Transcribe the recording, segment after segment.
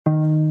At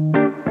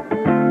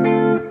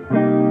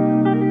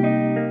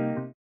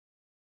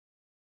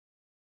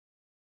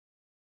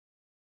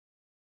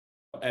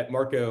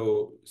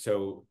Marco,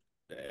 so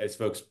as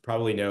folks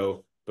probably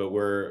know, but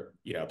we're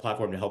a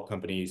platform to help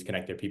companies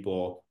connect their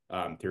people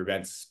through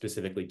events,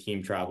 specifically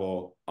team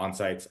travel,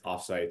 on-sites,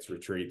 off-sites,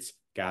 retreats,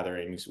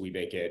 gatherings. We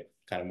make it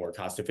kind of more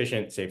cost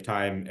efficient, save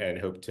time, and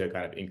hope to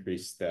kind of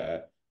increase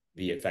the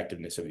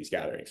effectiveness of these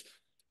gatherings.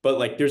 But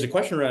like, there's a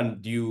question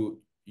around: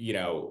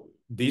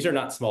 these are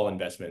not small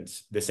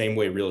investments, the same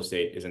way real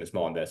estate isn't a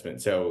small investment.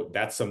 So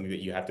that's something that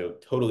you have to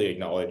totally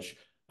acknowledge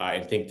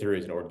and think through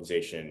as an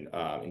organization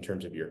in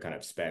terms of your kind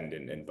of spend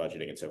and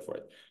budgeting and so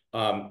forth.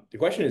 The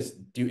question is,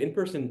 do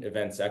in-person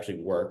events actually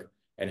work?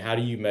 And how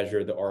do you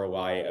measure the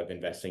ROI of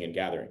investing in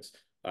gatherings?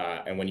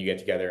 And when you get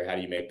together, how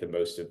do you make the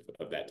most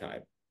of that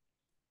time?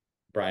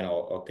 Brian,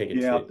 I'll take it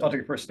Yeah, to I'll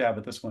take a first stab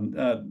at this one.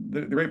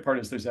 The great part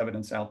is there's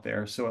evidence out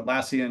there. So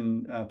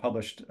Atlassian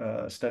published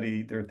a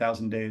study, their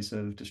 1,000 days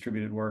of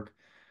distributed work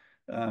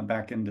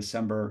back in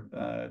December.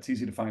 It's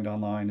easy to find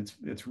online.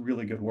 It's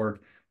really good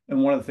work.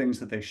 And one of the things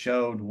that they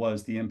showed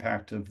was the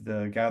impact of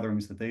the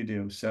gatherings that they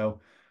do. So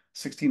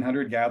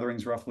 1,600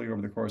 gatherings roughly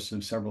over the course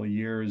of several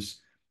years,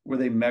 where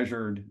they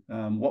measured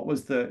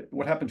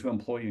what happened to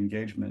employee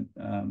engagement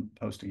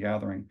post a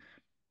gathering.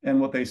 And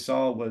what they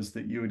saw was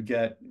that you would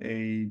get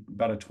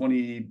about a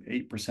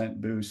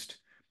 28% boost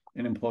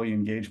in employee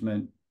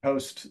engagement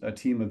post a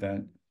team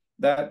event.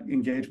 That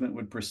engagement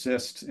would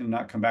persist and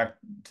not come back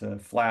to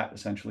flat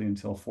essentially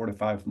until 4 to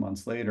 5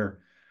 months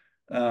later.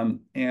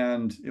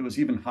 And it was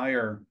even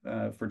higher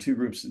for two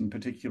groups in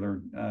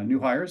particular, new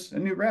hires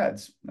and new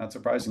grads, not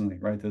surprisingly,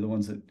 right? They're the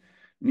ones that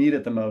need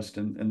it the most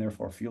and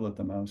therefore feel it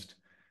the most.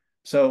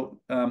 So,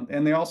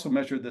 and they also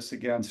measured this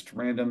against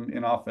random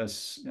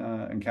in-office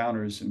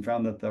encounters and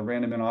found that the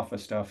random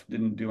in-office stuff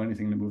didn't do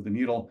anything to move the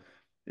needle.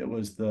 It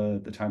was the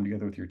time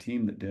together with your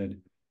team that did.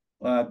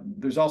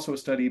 There's also a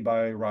study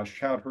by Raj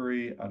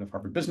Chowdhury out of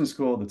Harvard Business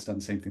School that's done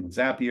the same thing with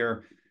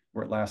Zapier,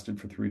 where it lasted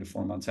for 3 to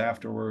 4 months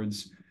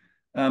afterwards.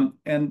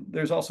 And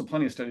there's also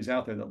plenty of studies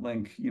out there that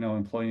link,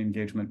 employee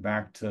engagement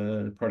back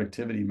to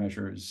productivity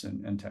measures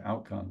and to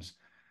outcomes.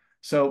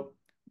 So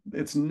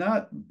it's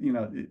not,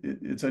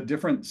 it's a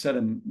different set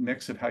of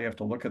mix of how you have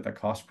to look at the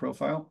cost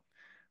profile.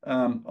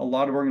 A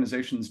lot of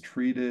organizations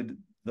treated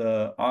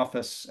the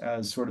office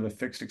as sort of a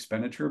fixed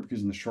expenditure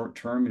because in the short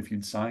term, if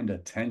you'd signed a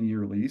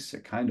 10-year lease,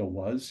 it kind of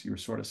was, you were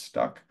sort of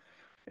stuck.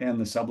 And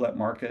the sublet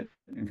market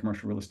in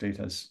commercial real estate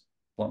has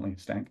bluntly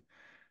stank.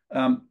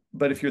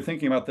 But if you're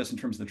thinking about this in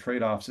terms of the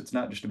trade-offs, it's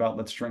not just about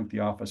let's shrink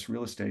the office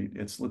real estate.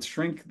 It's let's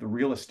shrink the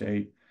real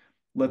estate.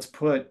 Let's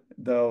put,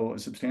 though, a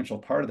substantial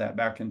part of that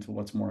back into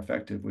what's more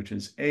effective, which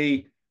is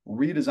A,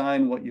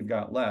 redesign what you've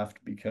got left,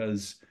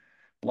 because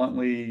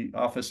bluntly,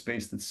 office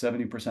space that's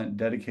 70%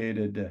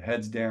 dedicated to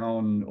heads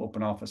down,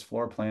 open office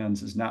floor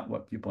plans is not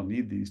what people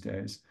need these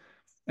days.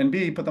 And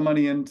B, put the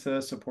money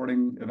into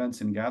supporting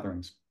events and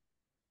gatherings.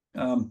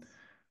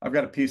 I've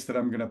got a piece that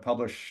I'm going to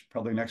publish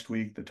probably next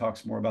week that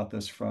talks more about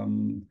this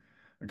from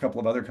a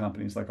couple of other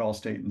companies like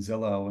Allstate and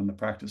Zillow and the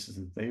practices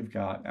that they've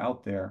got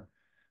out there.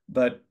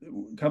 But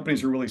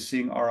companies are really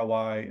seeing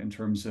ROI in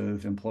terms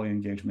of employee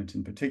engagement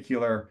in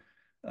particular,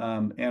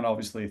 and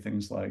obviously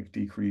things like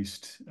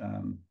decreased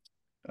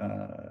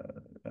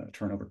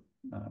turnover,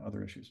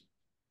 other issues.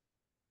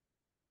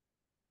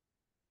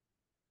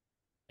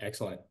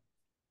 excellent.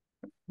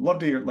 Love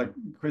to hear, like,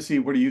 Chrissie,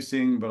 what are you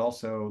seeing? But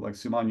also, like,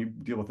 Suman, you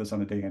deal with this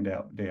on a day in,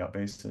 day out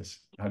basis.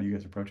 How do you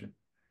guys approach it?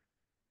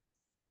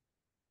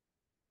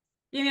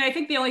 I mean, I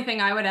think the only thing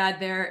I would add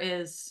there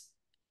is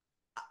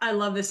I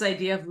love this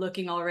idea of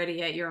looking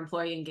already at your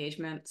employee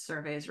engagement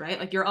surveys, right?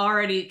 Like you're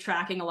already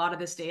tracking a lot of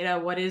this data.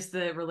 What is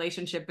the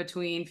relationship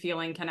between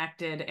feeling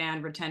connected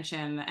and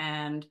retention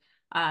and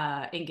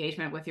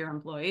engagement with your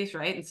employees,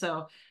 right? And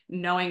so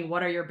knowing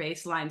what are your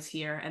baselines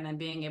here and then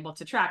being able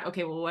to track,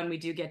 okay, well, when we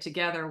do get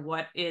together,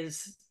 what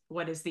is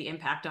the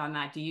impact on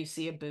that? Do you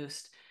see a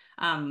boost?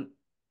 And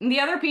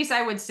the other piece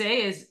I would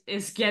say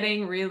is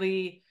getting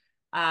really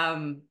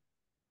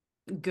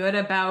good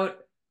about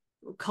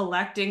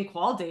collecting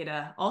qual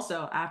data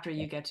also after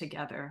you get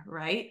together,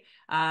 right?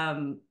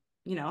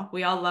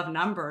 We all love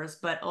numbers,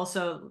 but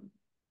also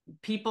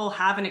people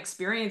have an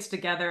experience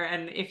together.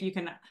 And if you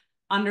can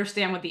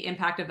understand what the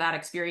impact of that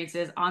experience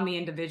is on the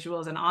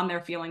individuals and on their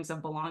feelings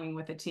of belonging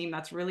with a team,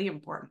 that's really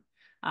important.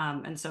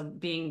 And so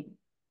being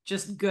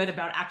just good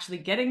about actually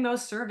getting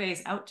those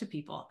surveys out to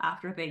people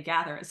after they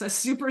gather. It's a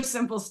super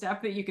simple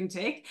step that you can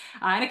take.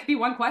 And it could be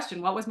one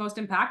question: what was most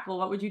impactful?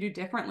 What would you do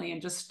differently?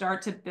 And just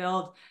start to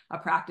build a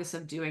practice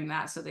of doing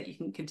that so that you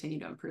can continue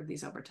to improve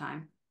these over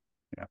time.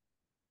 Yeah.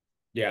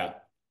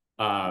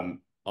 Yeah.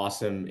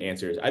 Awesome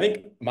answers. I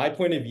think my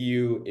point of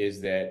view is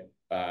that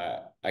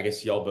I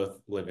guess y'all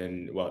both live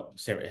in, well,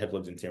 have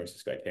lived in San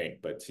Francisco, I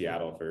think, but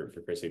Seattle for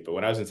Chrissie. But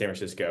when I was in San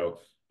Francisco,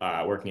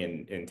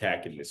 working in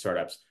tech and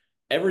startups,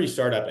 every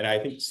startup, and I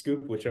think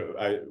Scoop, which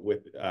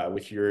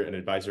you're an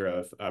advisor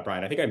of,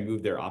 Brian, I think I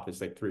moved their office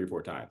like 3 or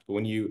 4 times. But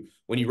when you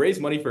raise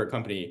money for a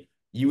company,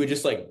 you would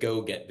just like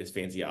go get this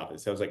fancy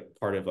office. That was like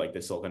part of like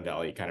the Silicon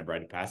Valley kind of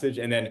rite of passage.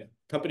 And then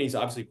companies,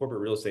 obviously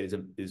corporate real estate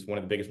is one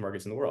of the biggest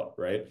markets in the world,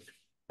 right?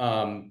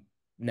 Um,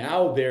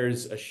 Now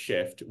there's a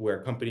shift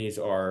where companies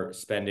are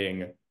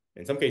spending,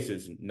 in some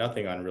cases,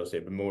 nothing on real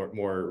estate, but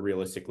more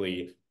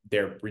realistically,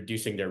 they're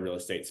reducing their real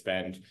estate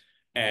spend.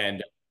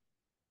 And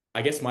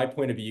I guess my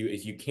point of view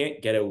is you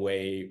can't get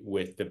away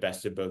with the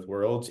best of both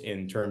worlds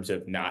in terms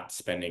of not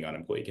spending on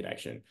employee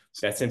connection.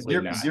 That's simply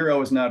Zero, not.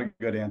 zero is not a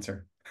good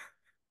answer.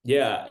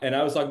 Yeah, and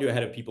I was talking to a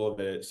head of people of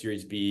the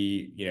Series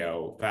B,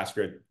 fast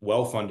growth,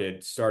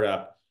 well-funded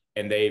startup,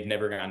 and they've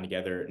never gotten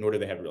together, nor do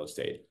they have real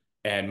estate.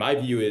 And my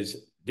view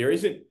is there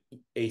isn't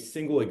a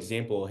single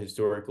example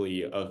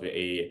historically of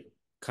a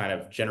kind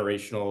of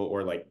generational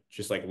or like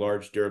just like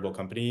large durable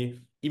company.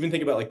 Even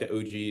think about like the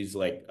OGs,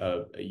 like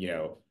a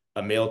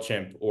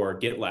MailChimp or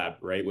GitLab,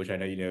 right? Which I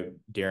know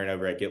Darren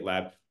over at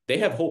GitLab. They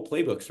have whole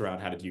playbooks around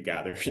how to do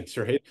gatherings,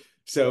 right?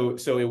 So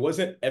it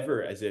wasn't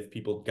ever as if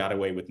people got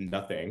away with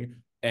nothing.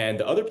 And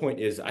the other point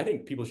is, I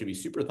think people should be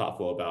super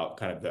thoughtful about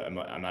kind of the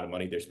amount of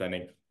money they're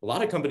spending. A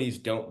lot of companies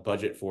don't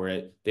budget for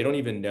it. They don't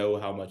even know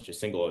how much a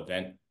single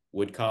event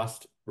would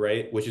cost,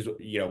 right? Which is,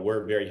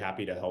 we're very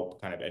happy to help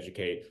kind of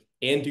educate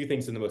and do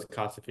things in the most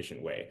cost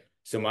efficient way.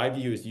 So my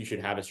view is you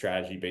should have a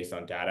strategy based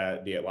on data.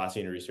 The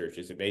Atlassian research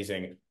is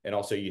amazing. And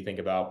also you think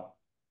about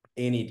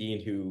Annie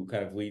Dean, who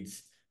kind of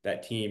leads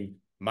that team.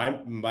 My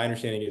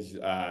understanding is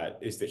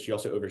that she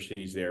also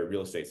oversees their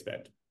real estate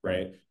spend,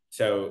 right?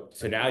 So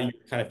now you're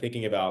kind of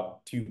thinking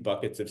about two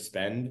buckets of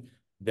spend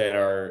that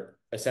are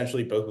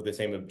essentially both with the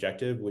same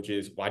objective, which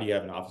is why do you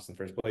have an office in the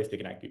first place? To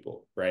connect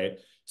people, right?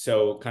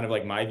 So kind of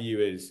like my view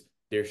is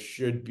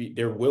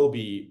there will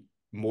be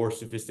more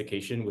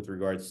sophistication with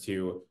regards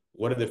to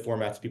what are the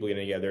formats people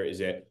getting together?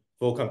 Is it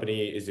full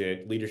company? Is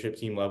it leadership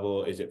team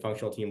level? Is it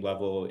functional team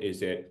level?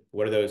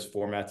 What are those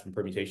formats and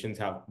permutations?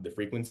 How the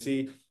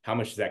frequency? How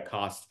much does that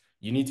cost?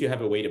 You need to have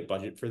a way to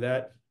budget for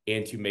that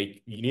and you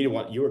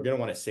are going to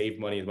want to save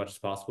money as much as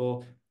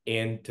possible.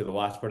 And to the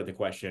last part of the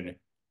question,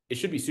 it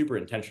should be super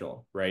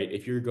intentional, right?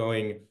 If you're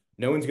going,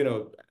 no one's going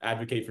to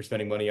advocate for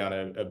spending money on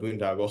a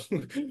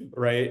boondoggle,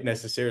 right?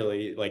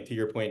 Necessarily, like to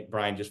your point,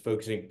 Brian, just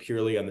focusing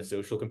purely on the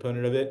social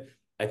component of it.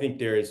 I think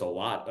there is a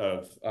lot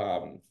of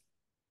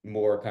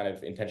more kind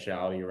of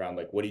intentionality around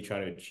like, what are you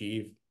trying to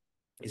achieve?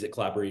 Is it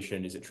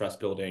collaboration? Is it trust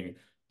building?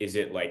 Is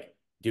it like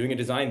doing a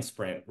design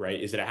sprint,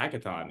 right? Is it a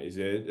hackathon? Is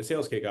it a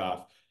sales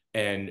kickoff?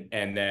 And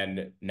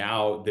then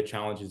now the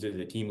challenge is as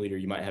a team leader,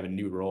 you might have a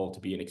new role to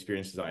be an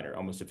experience designer,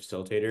 almost a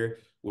facilitator,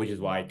 which is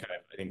why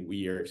I think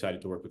we are excited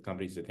to work with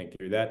companies to think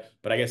through that.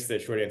 But I guess the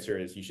short answer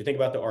is you should think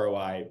about the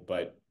ROI,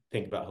 but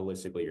think about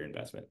holistically your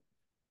investment.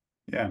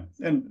 Yeah.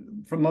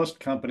 And for most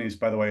companies,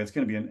 by the way, it's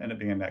going to end up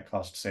being a net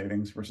cost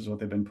savings versus what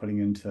they've been putting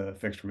into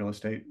fixed real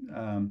estate.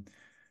 I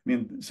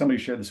mean, somebody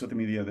shared this with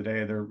me the other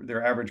day.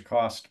 Their average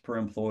cost per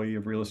employee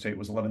of real estate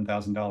was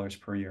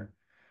 $11,000 per year.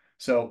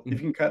 So if you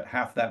can cut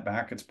half that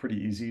back, it's pretty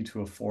easy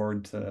to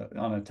afford to,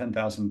 on a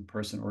 10,000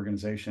 person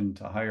organization,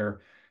 to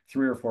hire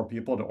 3 or 4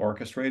 people to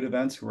orchestrate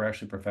events who are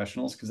actually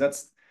professionals. Because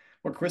that's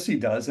what Chrissie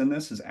does in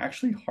this is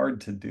actually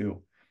hard to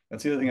do.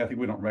 That's the other thing I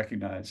think we don't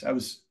recognize. I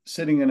was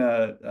sitting in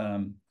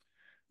a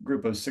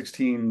group of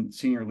 16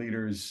 senior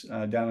leaders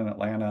down in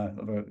Atlanta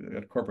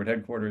at corporate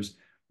headquarters.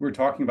 We were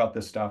talking about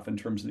this stuff in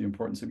terms of the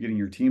importance of getting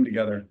your team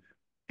together.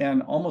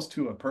 And almost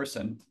to a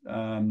person,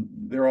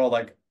 they're all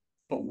like,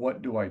 but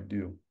what do I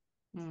do?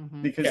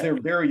 Because Yeah.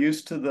 they're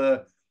used to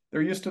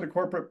the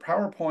corporate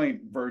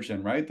PowerPoint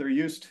version, right? They're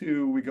used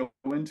to we go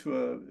into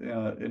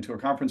a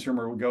conference room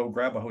or we go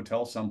grab a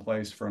hotel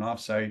someplace for an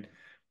offsite,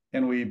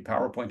 and we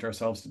PowerPoint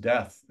ourselves to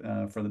death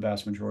for the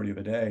vast majority of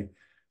the day.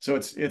 So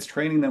it's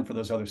training them for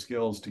those other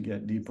skills to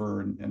get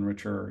deeper and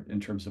richer in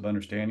terms of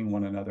understanding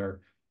one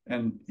another,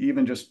 and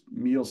even just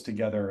meals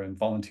together and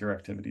volunteer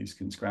activities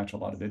can scratch a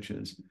lot of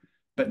itches.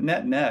 But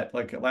net,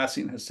 like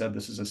Atlassian has said,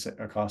 this is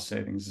a cost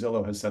savings.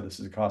 Zillow has said this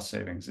is a cost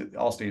savings.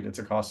 Allstate, it's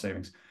a cost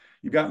savings.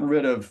 You've gotten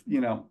rid of,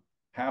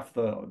 half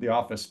the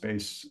office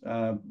space.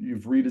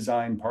 You've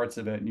redesigned parts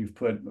of it, and you've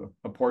put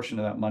a portion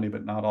of that money,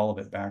 but not all of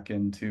it, back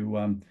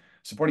into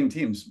supporting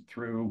teams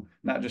through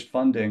not just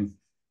funding,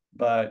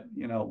 but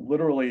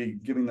literally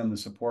giving them the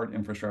support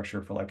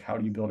infrastructure for like, how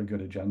do you build a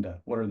good agenda?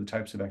 What are the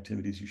types of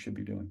activities you should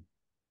be doing?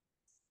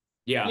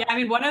 Yeah, I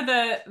mean, one of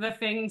the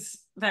things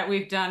that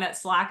we've done at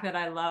Slack that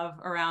I love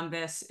around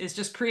this is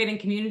just creating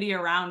community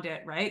around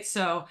it, right?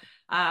 So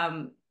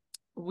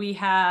we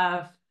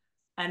have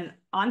an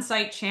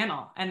on-site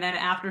channel, and then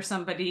after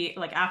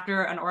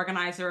an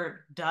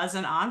organizer does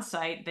an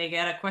on-site, they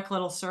get a quick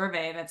little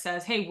survey that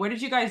says, hey, what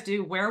did you guys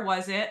do? Where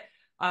was it?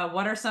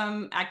 What are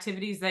some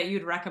activities that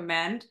you'd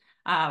recommend?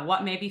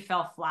 What maybe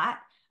fell flat?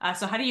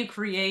 So how do you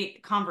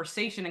create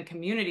conversation and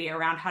community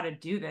around how to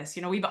do this?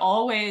 We've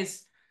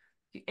always,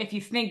 if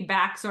you think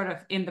back sort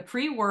of in the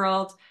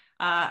pre-world,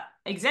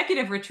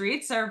 executive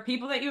retreats are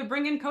people that you would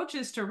bring in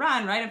coaches to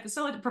run, right?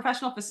 And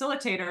professional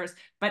facilitators.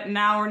 But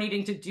now we're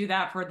needing to do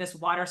that for this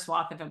wider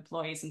swath of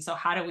employees. And so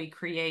how do we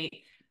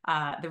create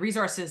the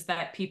resources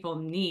that people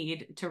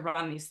need to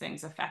run these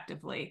things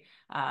effectively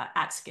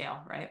at scale,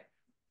 right?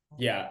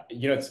 Yeah,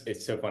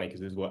 it's so funny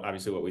because this is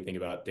obviously what we think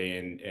about day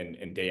in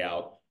and day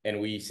out. And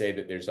we say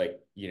that there's like,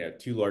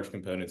 two large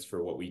components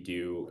for what we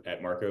do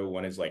at Marco.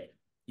 One is like,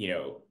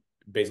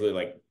 basically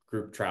like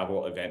group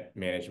travel, event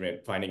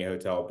management, finding a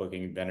hotel,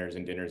 booking vendors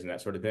and dinners and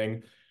that sort of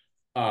thing.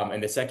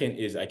 And the second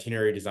is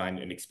itinerary design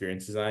and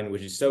experience design,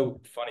 which is so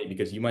funny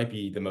because you might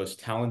be the most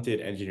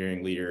talented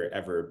engineering leader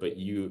ever, but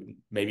you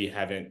maybe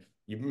haven't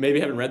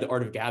read The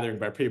Art of Gathering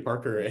by Peter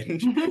Parker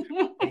and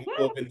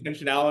full of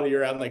intentionality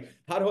around like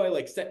how do I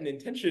like set an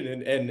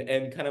intention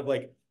and kind of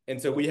like,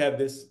 and so we have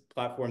this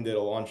platform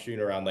that'll launch soon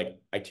around like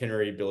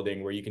itinerary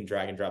building where you can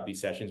drag and drop these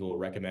sessions. We'll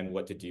recommend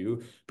what to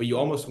do, but you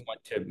almost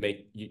want to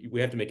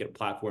we have to make it a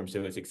platform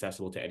so it's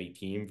accessible to any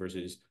team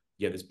versus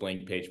this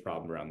blank page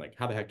problem around like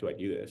how the heck do I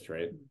do this,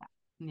 right?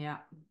 Yeah.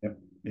 Yep.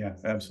 Yeah,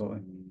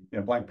 absolutely.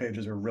 Yeah, blank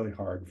pages are really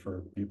hard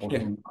for people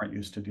who aren't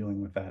used to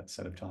dealing with that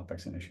set of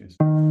topics and issues.